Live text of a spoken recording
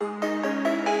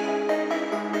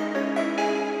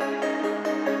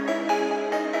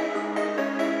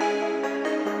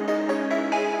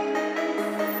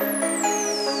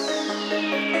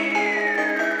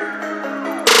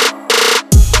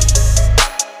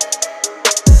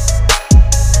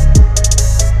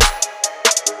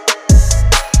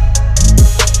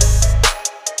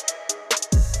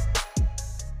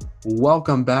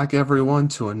Welcome back, everyone,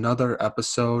 to another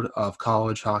episode of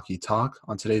College Hockey Talk.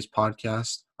 On today's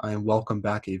podcast, I am welcome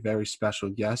back a very special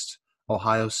guest.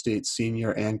 Ohio State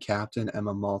senior and captain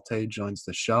Emma Malte joins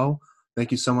the show.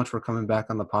 Thank you so much for coming back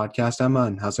on the podcast, Emma,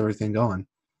 and how's everything going?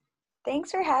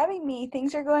 Thanks for having me.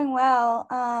 Things are going well.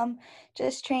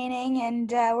 Just training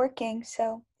and working.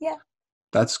 So, yeah.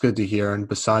 That's good to hear. And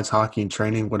besides hockey and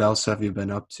training, what else have you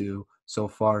been up to so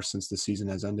far since the season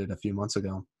has ended a few months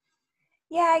ago?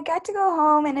 Yeah, I got to go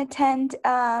home and attend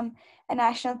a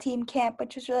national team camp,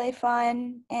 which was really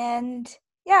fun. And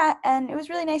it was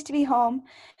really nice to be home,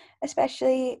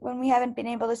 especially when we haven't been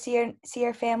able to see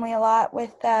our family a lot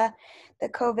with the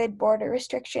COVID border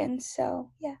restrictions. So,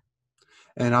 yeah.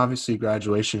 And obviously,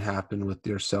 graduation happened with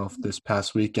yourself this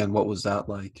past weekend. What was that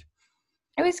like?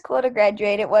 It was cool to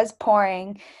graduate. It was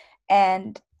pouring,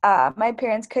 and my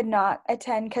parents could not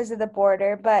attend because of the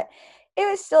border, but it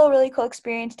was still a really cool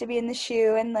experience to be in the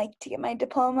shoe and like to get my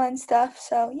diploma and stuff.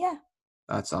 So yeah.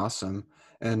 That's awesome.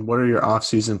 And what are your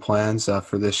off-season plans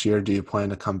for this year? Do you plan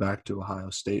to come back to Ohio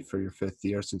State for your fifth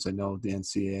year, since I know the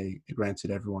NCAA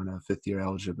granted everyone a fifth-year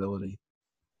eligibility?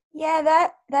 Yeah,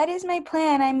 that is my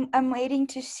plan. I'm waiting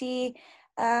to see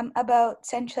about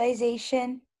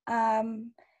centralization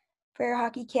for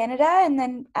Hockey Canada, and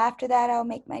then after that, I'll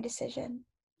make my decision.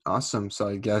 Awesome. So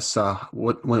I guess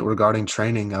what regarding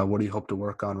training, what do you hope to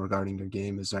work on regarding your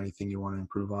game? Is there anything you want to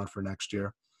improve on for next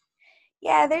year?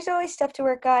 Yeah, there's always stuff to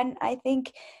work on. I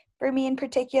think for me in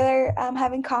particular,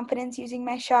 having confidence using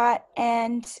my shot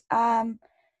and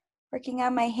working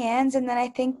on my hands. And then I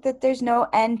think that there's no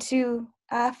end to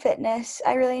fitness.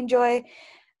 I really enjoy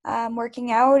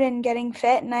working out and getting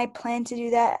fit, and I plan to do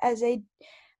that as I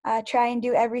try and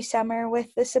do every summer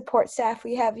with the support staff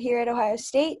we have here at Ohio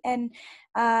State and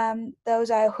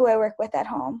who I work with at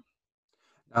home.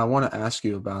 I want to ask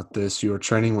you about this. You were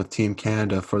training with Team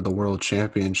Canada for the World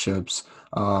Championships.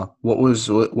 What was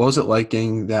it like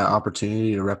getting that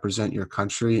opportunity to represent your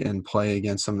country and play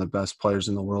against some of the best players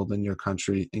in the world in your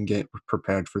country and get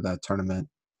prepared for that tournament?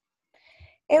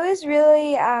 It was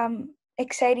really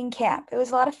exciting camp. It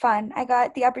was a lot of fun. I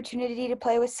got the opportunity to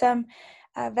play with some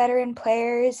veteran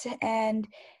players, and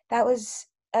that was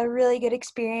a really good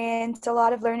experience, a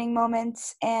lot of learning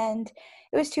moments. And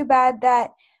it was too bad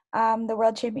that the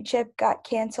World Championship got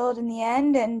canceled in the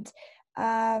end. And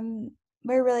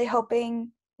we're really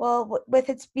hoping, well, with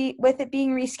it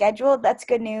being rescheduled, that's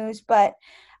good news. But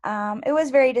it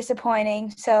was very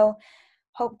disappointing. So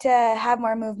hope to have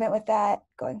more movement with that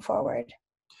going forward.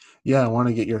 Yeah, I want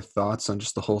to get your thoughts on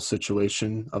just the whole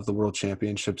situation of the World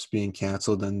Championships being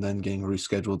canceled and then getting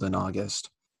rescheduled in August.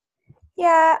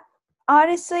 Yeah,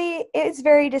 honestly, it's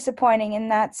very disappointing,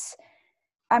 and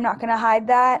I'm not gonna hide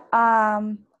that.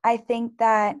 I think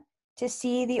that to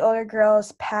see the older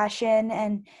girls' passion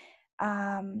and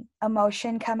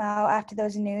emotion come out after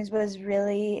that news was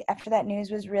really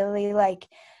like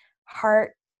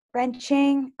heart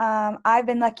wrenching. I've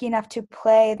been lucky enough to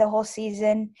play the whole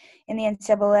season in the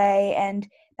NCAA, and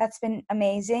that's been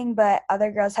amazing. But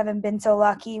other girls haven't been so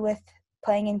lucky with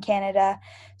playing in Canada,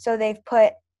 so they've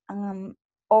put um,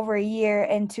 over a year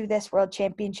into this World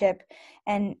Championship,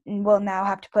 and will now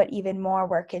have to put even more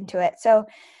work into it. So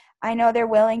I know they're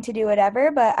willing to do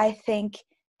whatever, but I think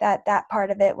that part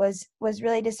of it was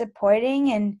really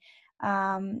disappointing, and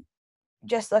um,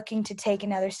 just looking to take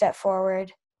another step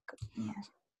forward. Yeah.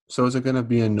 So is it going to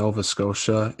be in Nova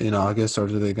Scotia in August, or are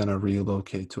they going to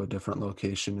relocate to a different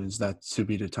location? Is that to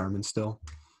be determined still?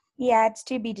 Yeah, it's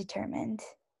to be determined.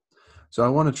 So I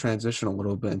want to transition a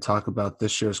little bit and talk about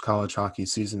this year's college hockey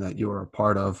season that you were a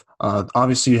part of.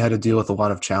 Obviously, you had to deal with a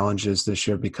lot of challenges this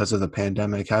year because of the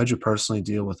pandemic. How did you personally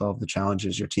deal with all of the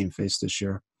challenges your team faced this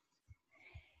year?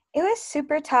 It was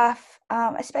super tough,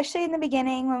 especially in the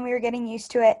beginning when we were getting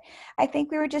used to it. I think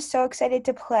we were just so excited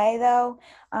to play, though,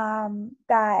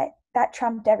 that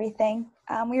trumped everything.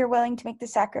 We were willing to make the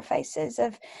sacrifices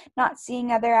of not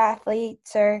seeing other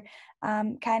athletes or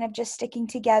kind of just sticking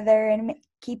together and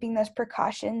keeping those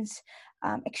precautions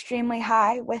extremely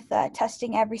high with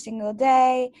testing every single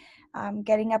day,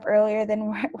 getting up earlier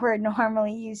than we're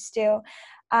normally used to.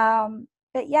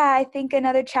 But yeah, I think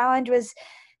another challenge was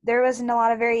there wasn't a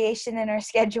lot of variation in our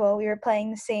schedule. We were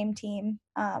playing the same teams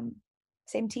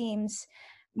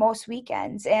most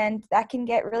weekends, and that can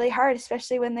get really hard,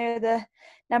 especially when they're the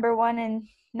number one and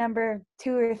number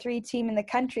two or three team in the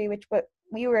country, which what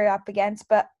we were up against.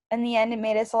 But in the end, it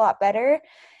made us a lot better,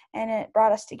 and it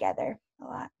brought us together a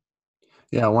lot.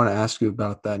 Yeah, I want to ask you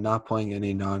about that. Not playing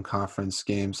any non-conference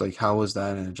games, like how was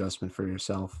that an adjustment for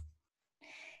yourself?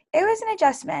 It was an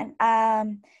adjustment.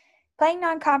 Playing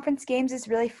non-conference games is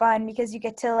really fun because you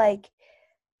get to like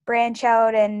branch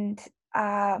out and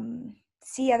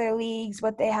see other leagues,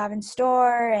 what they have in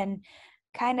store, and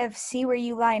kind of see where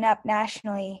you line up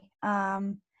nationally.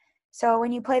 So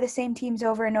when you play the same teams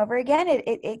over and over again,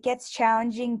 it gets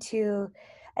challenging to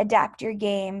adapt your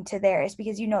game to theirs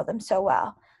because you know them so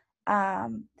well.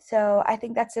 So I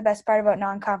think that's the best part about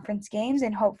non-conference games,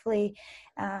 and hopefully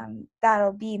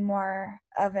that'll be more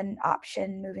of an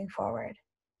option moving forward.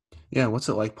 Yeah, what's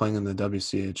it like playing in the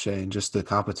WCHA and just the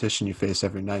competition you face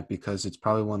every night? Because it's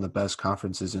probably one of the best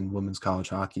conferences in women's college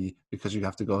hockey because you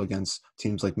have to go against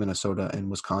teams like Minnesota and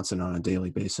Wisconsin on a daily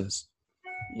basis.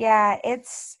 Yeah,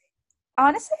 it's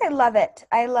honestly, I love it.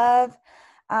 I love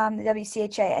the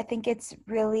WCHA. I think it's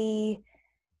really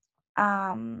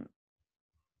um,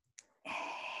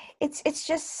 it's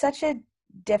just such a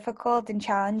difficult and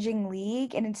challenging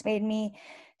league, and it's made me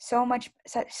so much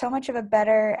of a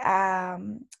better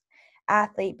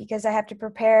athlete because I have to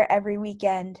prepare every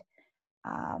weekend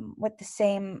with the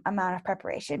same amount of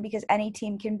preparation because any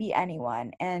team can beat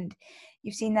anyone, and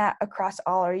you've seen that across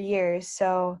all our years.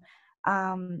 So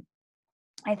um,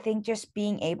 I think just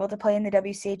being able to play in the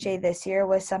WCHA this year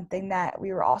was something that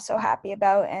we were also happy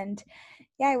about, and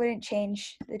yeah, I wouldn't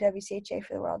change the WCHA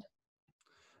for the world.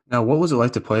 Now, what was it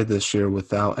like to play this year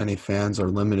without any fans or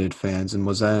limited fans, and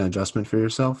was that an adjustment for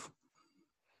yourself?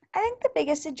 I think the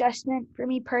biggest adjustment for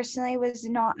me personally was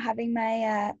not having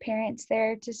my parents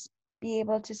there to be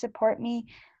able to support me.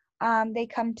 They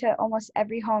come to almost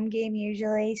every home game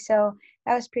usually, so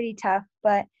that was pretty tough.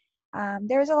 But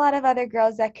there was a lot of other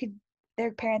girls that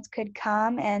their parents could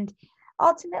come, and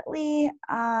ultimately,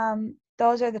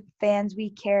 those are the fans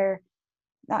we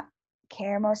not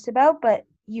care most about, but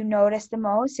you notice the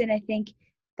most. And I think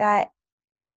that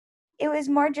it was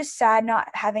more just sad not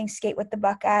having Skate with the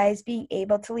Buckeyes, being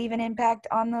able to leave an impact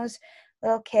on those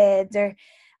little kids or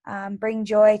bring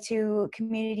joy to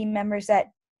community members that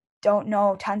don't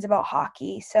know tons about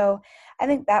hockey. So I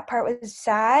think that part was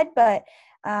sad, but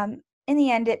in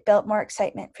the end, it built more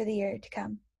excitement for the year to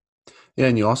come. Yeah,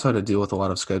 and you also had to deal with a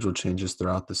lot of schedule changes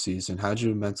throughout the season. How did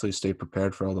you mentally stay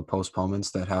prepared for all the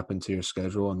postponements that happened to your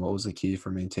schedule, and what was the key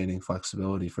for maintaining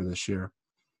flexibility for this year?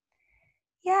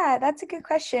 Yeah, that's a good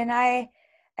question. I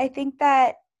think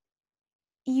that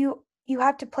you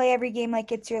have to play every game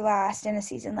like it's your last in a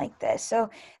season like this. So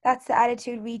that's the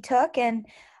attitude we took, and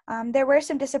there were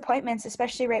some disappointments,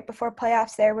 especially right before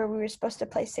playoffs there, where we were supposed to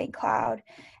play St. Cloud,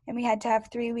 and we had to have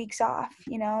 3 weeks off.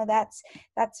 You know, that's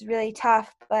really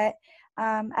tough. But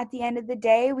at the end of the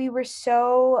day,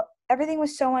 everything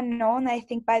was so unknown that I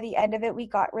think by the end of it, we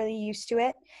got really used to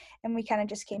it, and we kind of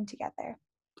just came together.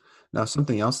 Now,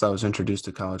 something else that was introduced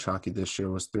to college hockey this year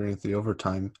was 3-on-3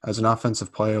 overtime. As an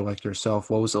offensive player like yourself,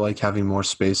 what was it like having more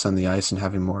space on the ice and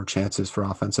having more chances for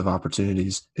offensive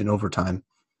opportunities in overtime?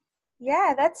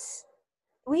 Yeah, that's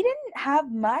we didn't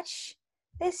have much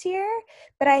this year,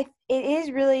 but it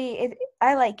is really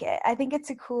I like it. I think it's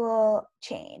a cool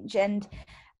change, and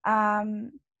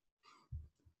um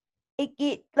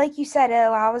it like you said, it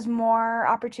allows more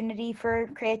opportunity for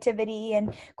creativity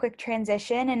and quick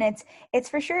transition, and it's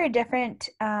for sure a different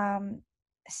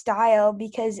style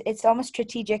because it's almost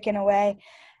strategic in a way.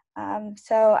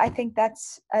 So I think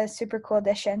that's a super cool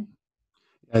addition.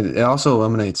 And it also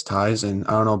eliminates ties, and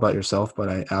I don't know about yourself, but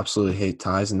I absolutely hate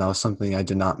ties, and that was something I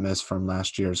did not miss from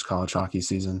last year's college hockey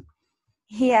season.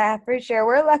 Yeah, for sure.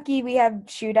 We're lucky we have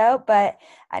shootout, but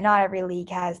not every league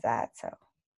has that. So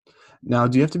Now,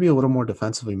 do you have to be a little more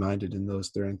defensively minded in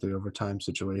those 3-on-3 overtime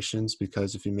situations?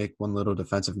 Because if you make one little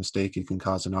defensive mistake, it can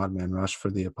cause an odd man rush for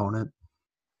the opponent.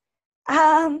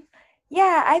 Um,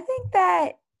 yeah, I think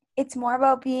that it's more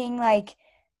about being like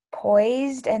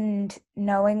poised and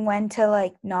knowing when to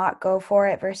like not go for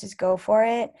it versus go for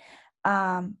it.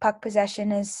 Puck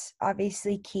possession is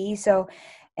obviously key. So,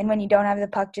 and when you don't have the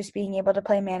puck, just being able to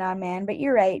play man on man. But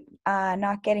you're right,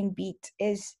 not getting beat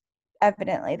is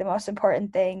evidently the most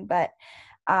important thing. But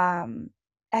um,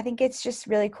 I think it's just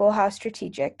really cool how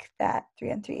strategic that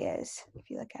 3-on-3 is if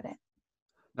you look at it.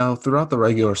 Now, throughout the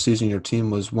regular season, your team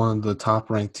was one of the top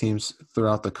ranked teams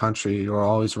throughout the country. You were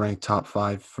always ranked top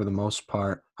five for the most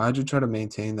part. How did you try to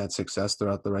maintain that success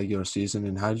throughout the regular season,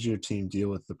 and how did your team deal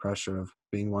with the pressure of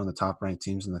being one of the top ranked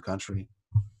teams in the country?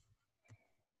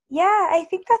 Yeah, I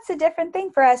think that's a different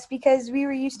thing for us because we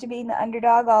were used to being the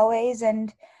underdog always,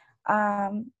 and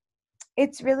um,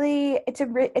 it's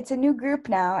a new group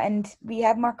now, and we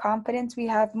have more confidence. We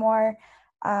have more,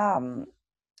 um,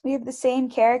 we have the same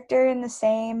character and the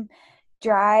same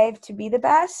drive to be the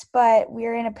best, but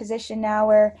we're in a position now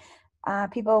where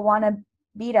people want to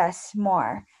beat us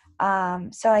more.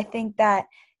 So I think that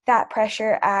that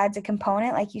pressure adds a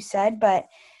component, like you said, but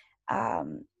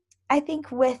um, I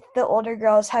think with the older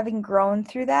girls having grown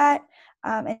through that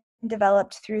and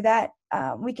developed through that,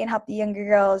 we can help the younger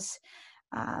girls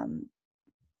um,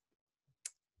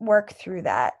 work through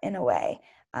that in a way.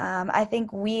 I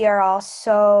think we are all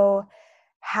so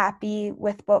happy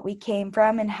with what we came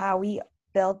from and how we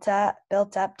built up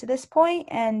to this point.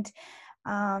 And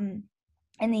um,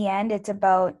 in the end,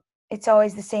 it's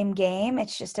always the same game.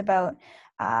 It's just about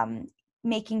um,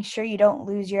 making sure you don't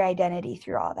lose your identity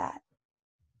through all that.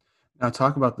 Now,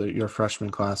 talk about your freshman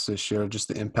class this year, just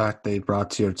the impact they brought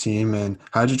to your team, and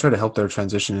how did you try to help their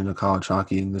transition into college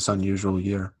hockey in this unusual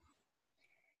year?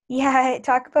 Yeah,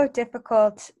 talk about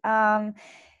difficult. Bregman,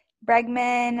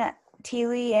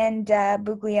 Teely, and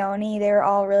Buglioni, they were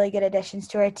all really good additions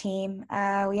to our team.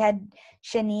 We had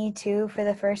Shani too for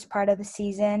the first part of the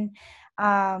season.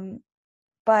 Um,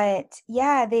 but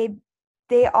yeah,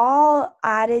 they all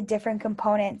added different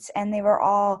components, and they were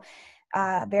all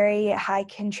very high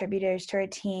contributors to our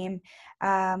team.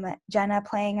 Jenna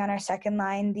playing on our second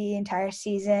line the entire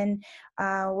season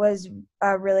was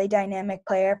a really dynamic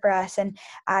player for us and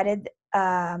added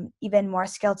even more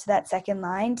skill to that second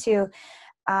line to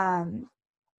um,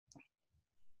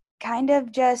 kind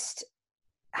of just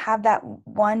have that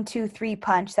 1, 2, 3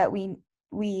 punch that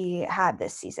we had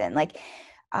this season. Like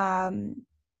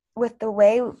with the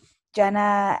way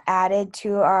Jenna added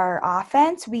to our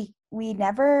offense, we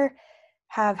never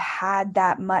have had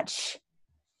that much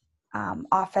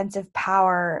offensive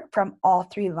power from all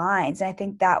 3 lines. And I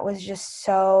think that was just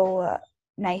so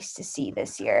nice to see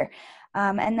this year.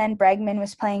 And then Bregman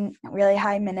was playing really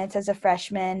high minutes as a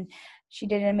freshman. She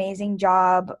did an amazing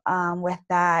job with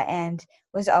that and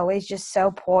was always just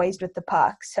so poised with the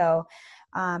puck. So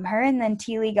her and then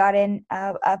Teely got in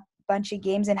a bunch of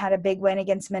games and had a big win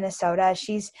against Minnesota.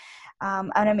 She's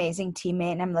an amazing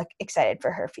teammate, and I'm excited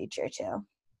for her future too.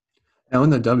 Now, in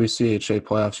the WCHA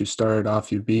playoffs, you started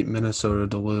off, you beat Minnesota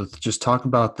Duluth. Just talk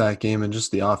about that game and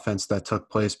just the offense that took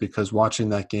place, because watching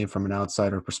that game from an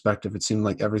outsider perspective, it seemed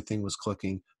like everything was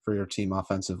clicking for your team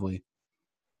offensively.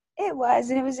 It was,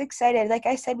 and it was excited. Like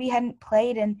I said, we hadn't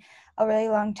played in a really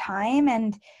long time,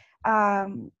 and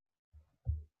um,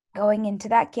 going into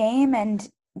that game, and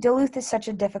Duluth is such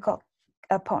a difficult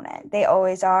opponent. They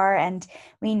always are, and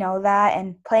we know that.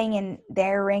 And playing in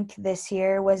their rink this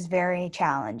year was very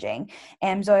challenging.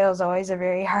 Amsoil is always a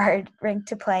very hard rink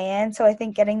to play in, so I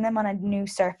think getting them on a new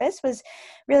surface was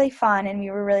really fun, and we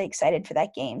were really excited for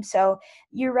that game. So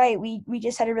you're right. We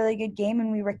just had a really good game,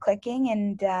 and we were clicking,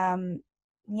 and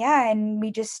yeah, and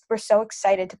we just were so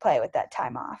excited to play with that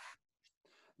time off.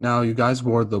 Now, you guys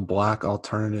wore the black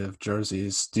alternative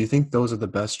jerseys. Do you think those are the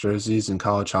best jerseys in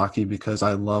college hockey? Because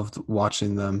I loved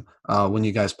watching them when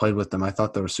you guys played with them. I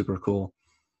thought they were super cool.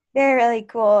 They're really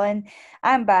cool, and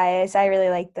I'm biased. I really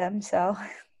like them, so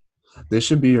They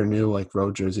should be your new like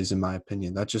road jerseys, in my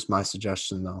opinion. That's just my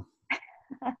suggestion, though.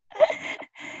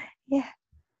 yeah.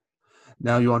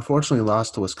 Now, you unfortunately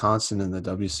lost to Wisconsin in the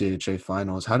WCHA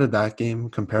finals. How did that game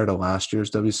compare to last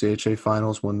year's WCHA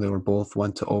finals when they were both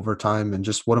went to overtime? And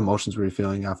just what emotions were you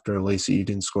feeling after Lacey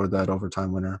Eden scored that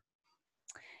overtime winner?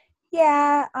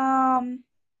 Yeah, that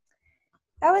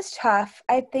was tough.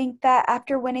 I think that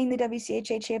after winning the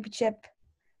WCHA championship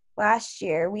last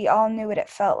year, we all knew what it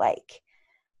felt like.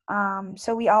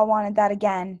 So we all wanted that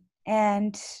again.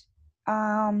 And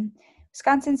um,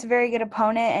 Wisconsin's a very good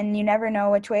opponent, and you never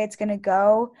know which way it's going to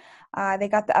go. They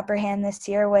got the upper hand this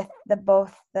year with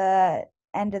both the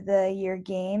end of the year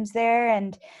games there,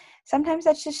 and sometimes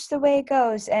that's just the way it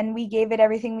goes. And we gave it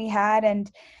everything we had,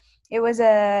 and it was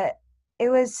a it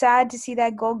was sad to see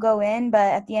that goal go in, but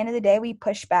at the end of the day, we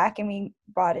pushed back and we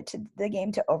brought it to the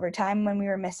game to overtime when we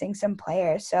were missing some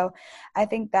players. So I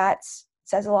think that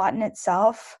says a lot in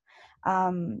itself,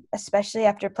 especially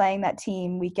after playing that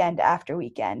team weekend after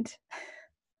weekend.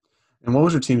 And what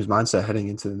was your team's mindset heading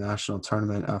into the national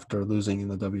tournament after losing in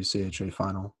the WCHA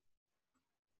final?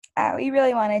 We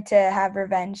really wanted to have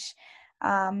revenge.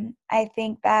 I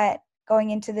think that going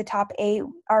into the top 8,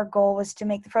 our goal was to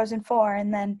make the Frozen Four,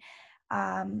 and then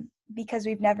because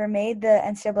we've never made the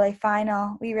NCAA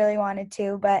final, we really wanted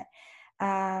to, but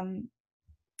um,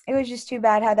 it was just too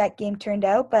bad how that game turned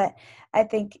out. But I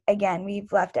think, again,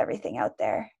 we've left everything out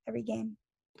there, every game.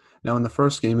 Now, in the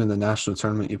first game in the national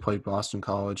tournament, you played Boston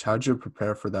College. How did you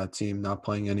prepare for that team not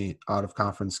playing any out of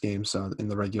conference games in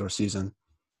the regular season?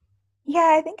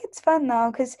 Yeah, I think it's fun though,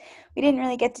 because we didn't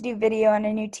really get to do video on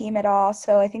a new team at all.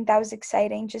 So I think that was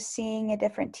exciting, just seeing a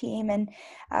different team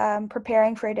and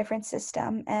preparing for a different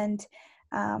system. And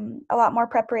a lot more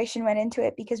preparation went into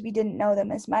it because we didn't know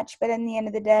them as much. But in the end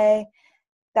of the day,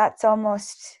 that's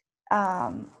almost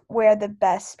where the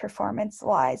best performance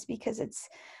lies, because it's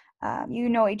you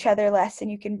know each other less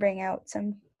and you can bring out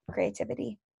some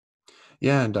creativity.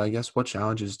 Yeah, and I guess what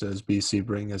challenges does BC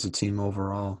bring as a team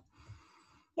overall?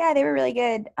 Yeah, they were really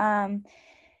good.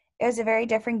 It was a very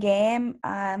different game.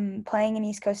 Playing an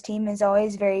East Coast team is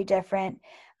always very different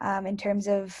in terms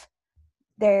of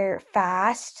they're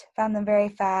fast, found them very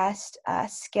fast,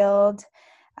 skilled.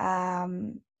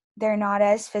 Um, they're not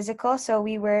as physical, so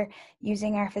we were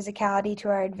using our physicality to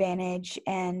our advantage.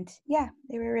 And yeah,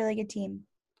 they were a really good team.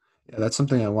 Yeah, that's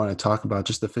something I want to talk about.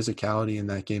 Just the physicality in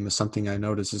that game is something I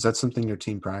noticed. Is that something your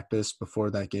team practiced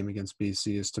before that game against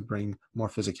BC is to bring more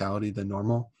physicality than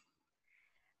normal?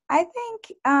 I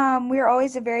think we're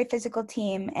always a very physical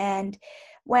team, and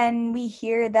when we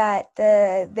hear that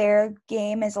their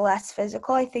game is less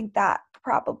physical, I think that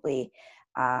probably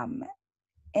um,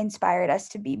 inspired us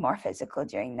to be more physical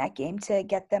during that game to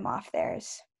get them off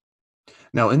theirs.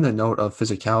 Now, in the note of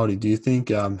physicality, do you think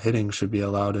hitting should be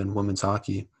allowed in women's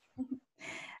hockey?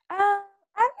 I'm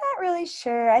not really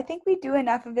sure. I think we do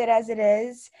enough of it as it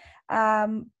is,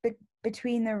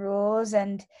 between the rules,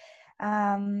 and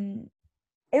um,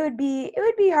 it would be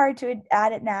hard to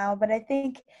add it now. But I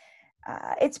think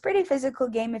it's pretty physical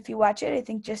game if you watch it. I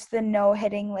think just the no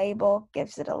hitting label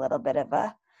gives it a little bit of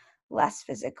a less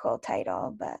physical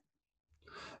title. But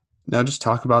Now, just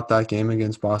talk about that game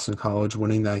against Boston College,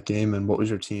 winning that game, and what was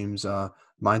your team's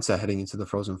mindset heading into the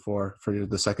Frozen Four for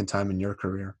the second time in your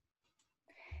career?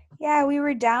 yeah, we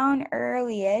were down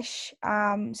early-ish,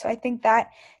 so I think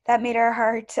that made our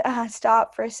heart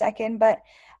stop for a second. But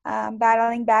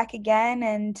battling back again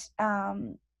and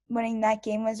winning that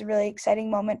game was a really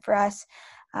exciting moment for us.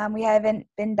 We haven't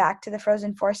been back to the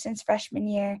Frozen Four since freshman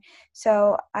year,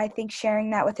 so I think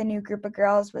sharing that with a new group of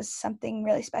girls was something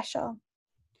really special.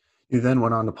 You then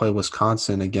went on to play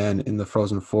Wisconsin again in the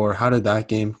Frozen Four. How did that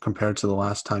game compare to the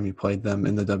last time you played them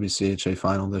in the WCHA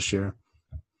final this year?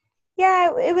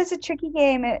 Yeah, it was a tricky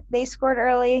game. They scored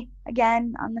early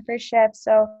again on the first shift,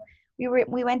 so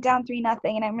we went down 3-0,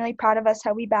 and I'm really proud of us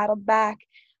how we battled back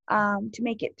to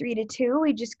make it 3-2.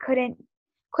 We just couldn't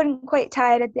quite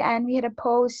tie it at the end. We hit a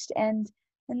post, and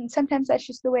sometimes that's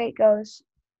just the way it goes.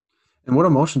 And what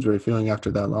emotions were you feeling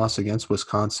after that loss against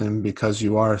Wisconsin? Because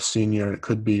you are a senior, it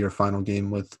could be your final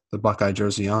game with the Buckeye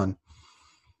jersey on.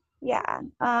 Yeah,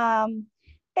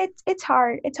 it's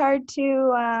hard. It's hard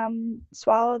to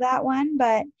swallow that one,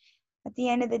 but at the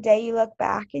end of the day, you look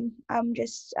back, and I'm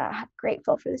just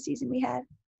grateful for the season we had.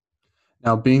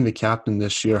 Now, being the captain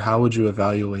this year, how would you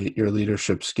evaluate your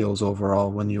leadership skills overall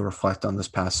when you reflect on this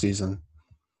past season?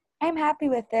 I'm happy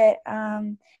with it.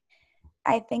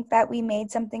 I think that we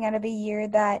made something out of a year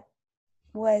that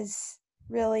was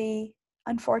really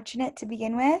unfortunate to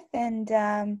begin with. And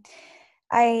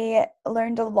I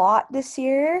learned a lot this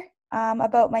year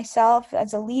about myself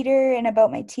as a leader and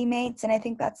about my teammates. And I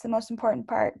think that's the most important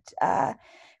part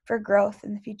for growth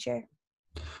in the future.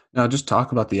 Now, just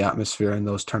talk about the atmosphere in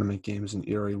those tournament games in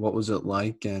Erie. What was it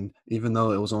like? And even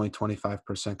though it was only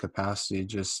 25% capacity,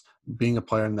 just being a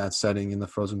player in that setting in the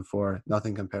Frozen Four,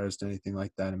 nothing compares to anything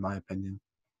like that, in my opinion.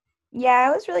 Yeah,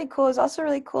 it was really cool. It was also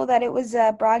really cool that it was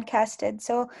broadcasted,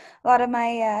 so a lot of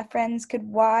my friends could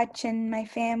watch and my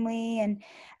family, and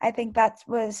I think that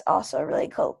was also a really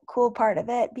cool part of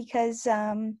it because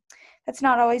that's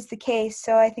not always the case.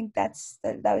 So I think that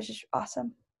was just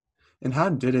awesome. And how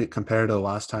did it compare to the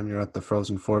last time you were at the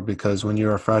Frozen Four? Because when you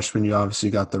were a freshman, you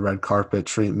obviously got the red carpet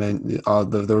treatment.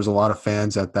 There was a lot of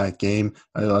fans at that game.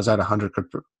 I was at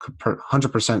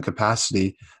 100%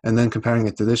 capacity, and then comparing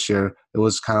it to this year, it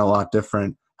was kind of a lot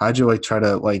different. How'd you try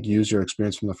to use your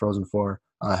experience from the Frozen Four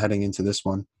heading into this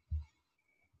one?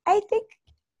 I think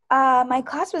my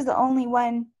class was the only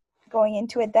one going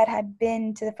into it that had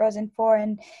been to the Frozen Four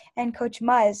and Coach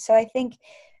Muzz. So I think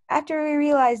after we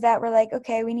realized that, we're like,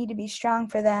 okay, we need to be strong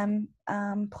for them.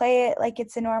 Play it like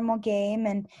it's a normal game,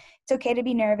 and it's okay to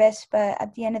be nervous. But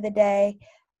at the end of the day,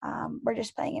 we're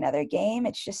just playing another game.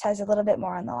 It just has a little bit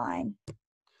more on the line.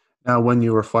 Now, when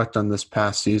you reflect on this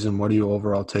past season, what do you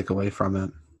overall take away from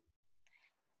it?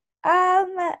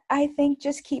 I think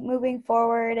just keep moving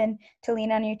forward and to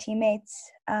lean on your teammates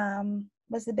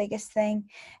was the biggest thing,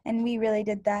 and we really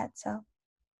did that. So.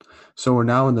 So we're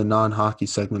now in the non-hockey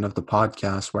segment of the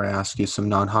podcast where I ask you some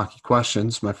non-hockey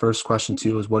questions. My first question to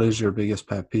you is, what is your biggest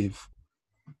pet peeve?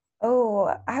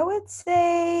 Oh, I would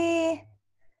say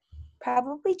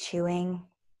probably chewing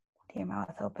with your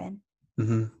mouth open.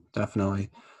 Definitely.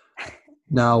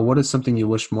 Now, what is something you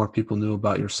wish more people knew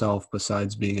about yourself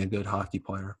besides being a good hockey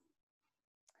player?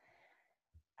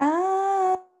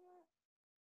 Um,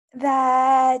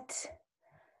 that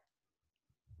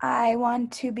I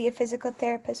want to be a physical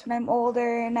therapist when I'm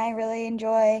older, and I really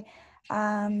enjoy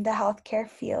the healthcare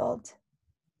field.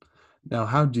 Now,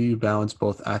 how do you balance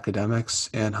both academics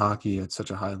and hockey at such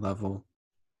a high level?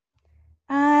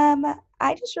 Um,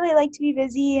 I just really like to be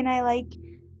busy and I like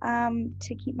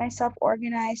to keep myself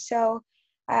organized. So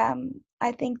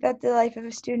I think that the life of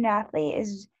a student athlete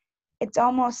it's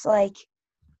almost like,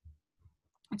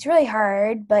 it's really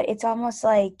hard, but it's almost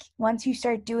like once you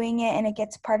start doing it and it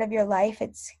gets part of your life,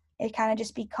 it kind of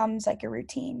just becomes like a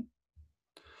routine.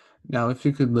 Now, if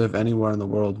you could live anywhere in the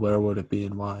world, where would it be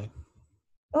and why?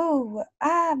 Oh,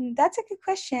 that's a good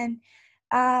question.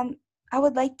 Um, I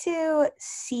would like to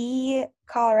see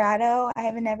Colorado. I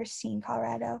haven't never seen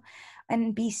Colorado,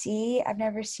 and BC. I've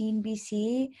never seen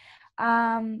BC.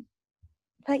 Um,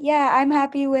 but yeah, I'm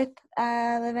happy with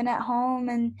living at home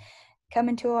and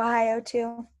coming to Ohio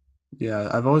too. Yeah,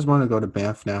 I've always wanted to go to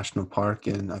Banff National Park,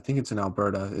 and I think it's in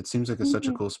Alberta. It seems like it's such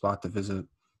a Hmm. cool spot to visit.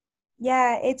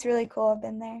 Yeah, it's really cool. I've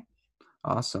been there.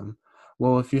 Awesome.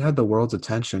 Well, if you had the world's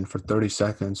attention for 30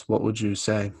 seconds, what would you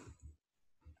say?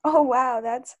 Oh wow,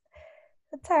 that's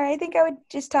all right. I think I would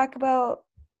just talk about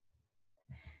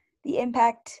the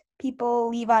impact people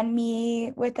leave on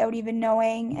me without even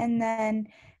knowing, and then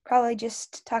probably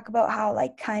just talk about how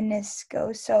like kindness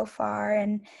goes so far,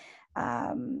 and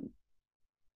um,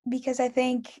 because I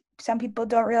think some people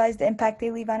don't realize the impact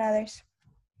they leave on others.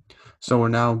 So we're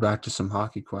now back to some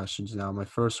hockey questions. Now, my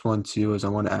first one to you is I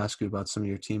want to ask you about some of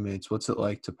your teammates. What's it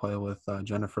like to play with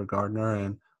Jennifer Gardner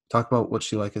and talk about what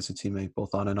she like as a teammate,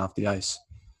 both on and off the ice?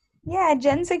 Yeah,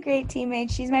 Jen's a great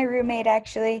teammate. She's my roommate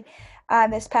actually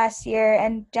this past year,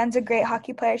 and Jen's a great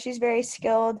hockey player. She's very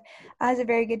skilled, has a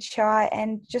very good shot,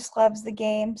 and just loves the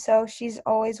game. So she's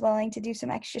always willing to do some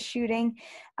extra shooting,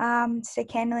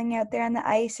 stick handling out there on the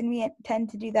ice, and we tend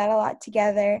to do that a lot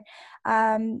together.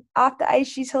 Off the ice,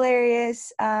 she's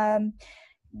hilarious.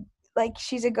 Like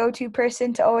she's a go-to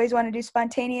person to always want to do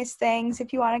spontaneous things.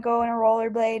 If you want to go on a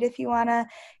rollerblade, if you want to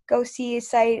go see a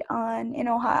site in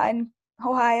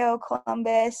Ohio,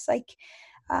 Columbus, like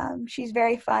she's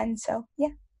very fun. So yeah.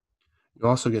 You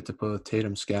also get to play with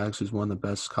Tatum Skaggs, who's one of the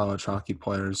best college hockey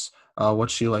players.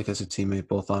 What's she like as a teammate,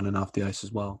 both on and off the ice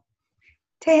as well?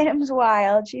 Tatum's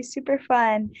wild. She's super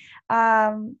fun.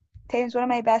 Um, Tatum's one of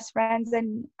my best friends,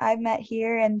 and I've met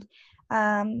here, and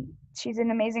she's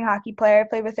an amazing hockey player. I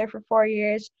played with her for 4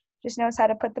 years. Just knows how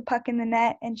to put the puck in the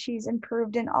net, and she's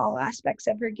improved in all aspects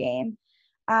of her game.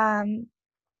 Um,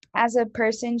 as a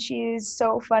person, she's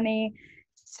so funny,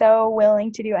 so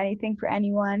willing to do anything for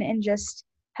anyone, and just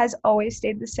has always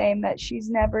stayed the same. That she's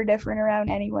never different around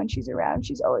anyone she's around.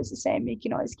 She's always the same. You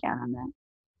can always count on that.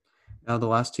 Now, the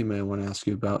last teammate I want to ask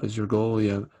you about is your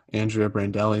goalie, Andrea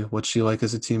Brandelli. What's she like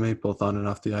as a teammate, both on and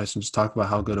off the ice? And just talk about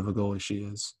how good of a goalie she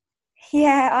is.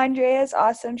 Yeah, Andrea's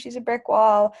awesome. She's a brick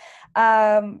wall.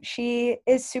 She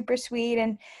is super sweet,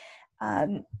 and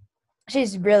um,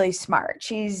 she's really smart.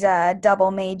 She's double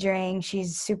majoring.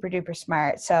 She's super duper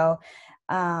smart. So,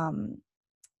 um,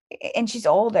 and she's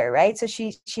older, right? So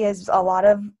she has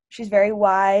she's very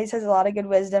wise, has a lot of good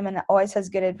wisdom, and always has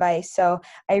good advice. So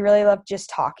I really love just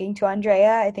talking to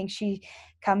Andrea. I think she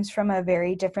comes from a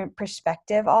very different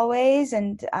perspective always,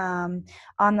 and on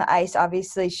the ice,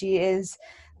 obviously,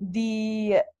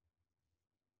 the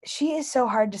she is so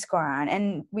hard to score on,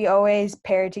 and we always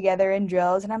pair together in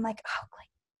drills, and I'm like, oh, like,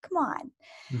 come on,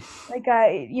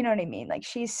 like, you know what I mean? Like,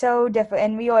 she's so different,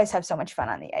 and we always have so much fun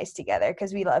on the ice together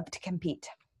because we love to compete.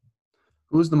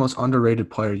 Who is the most underrated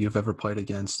player you've ever played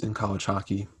against in college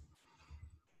hockey?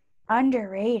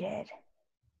 Underrated.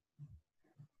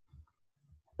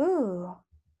 Ooh,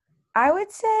 I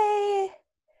would say,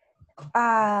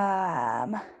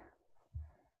 um,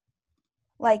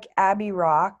 like Abby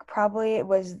Rock probably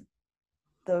was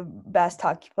the best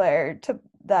hockey player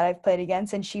that I've played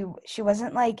against, and she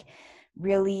wasn't like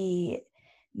really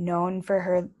known for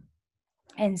her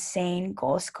insane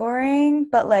goal scoring,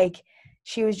 but like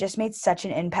she was just made such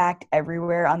an impact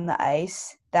everywhere on the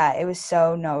ice that it was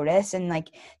so noticed. And like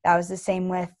that was the same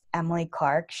with Emily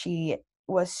Clark. She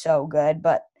was so good,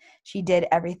 but she did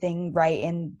everything right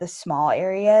in the small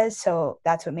areas. So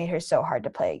that's what made her so hard to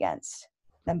play against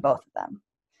them, both of them.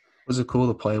 Was it cool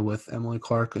to play with Emily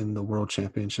Clark in the World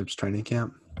Championships training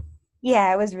camp?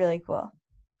 Yeah, it was really cool.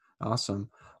 Awesome.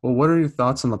 Well, what are your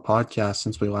thoughts on the podcast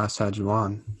since we last had you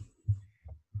on?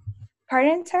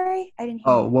 Pardon, sorry, I didn't hear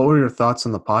Oh, you. what were your thoughts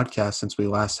on the podcast since we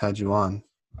last had you on?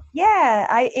 Yeah,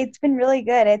 I it's been really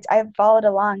good. I've followed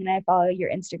along, and I follow your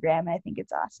Instagram, and I think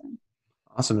it's awesome.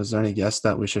 Awesome. Is there any guests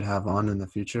that we should have on in the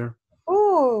future?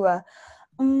 Ooh,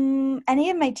 any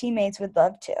of my teammates would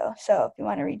love to. So if you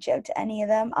want to reach out to any of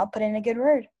them, I'll put in a good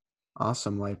word.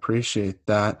 Awesome. I appreciate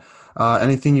that.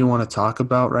 Anything you want to talk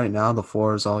about right now? The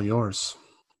floor is all yours.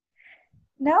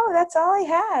 No, that's all I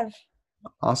have.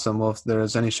 Awesome. Well, if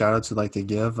there's any shout outs you'd like to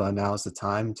give, now is the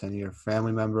time to any of your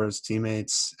family members,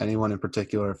 teammates, anyone in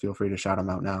particular. Feel free to shout them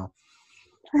out now.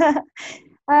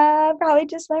 Probably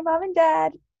just my mom and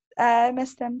dad. I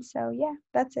miss them. So yeah,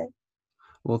 that's it.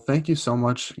 Well, thank you so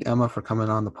much, Emma, for coming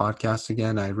on the podcast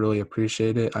again. I really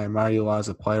appreciate it. I admire you a lot as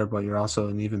a player, but you're also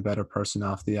an even better person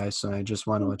off the ice. And I just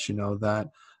want to let you know that.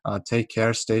 Take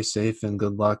care, stay safe, and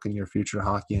good luck in your future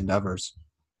hockey endeavors.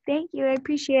 Thank you. I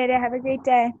appreciate it. Have a great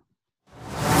day.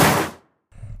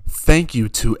 Thank you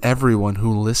to everyone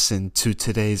who listened to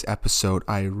today's episode.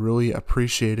 I really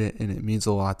appreciate it, and it means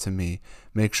a lot to me.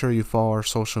 Make sure you follow our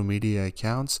social media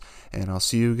accounts, and I'll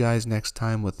see you guys next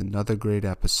time with another great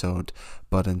episode.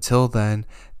 But until then,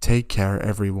 take care,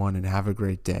 everyone, and have a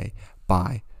great day.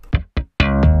 Bye.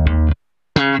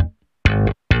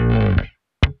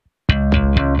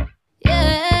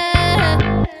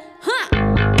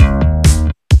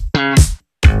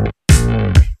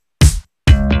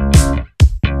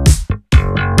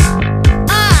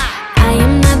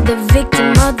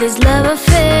 This love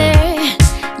affair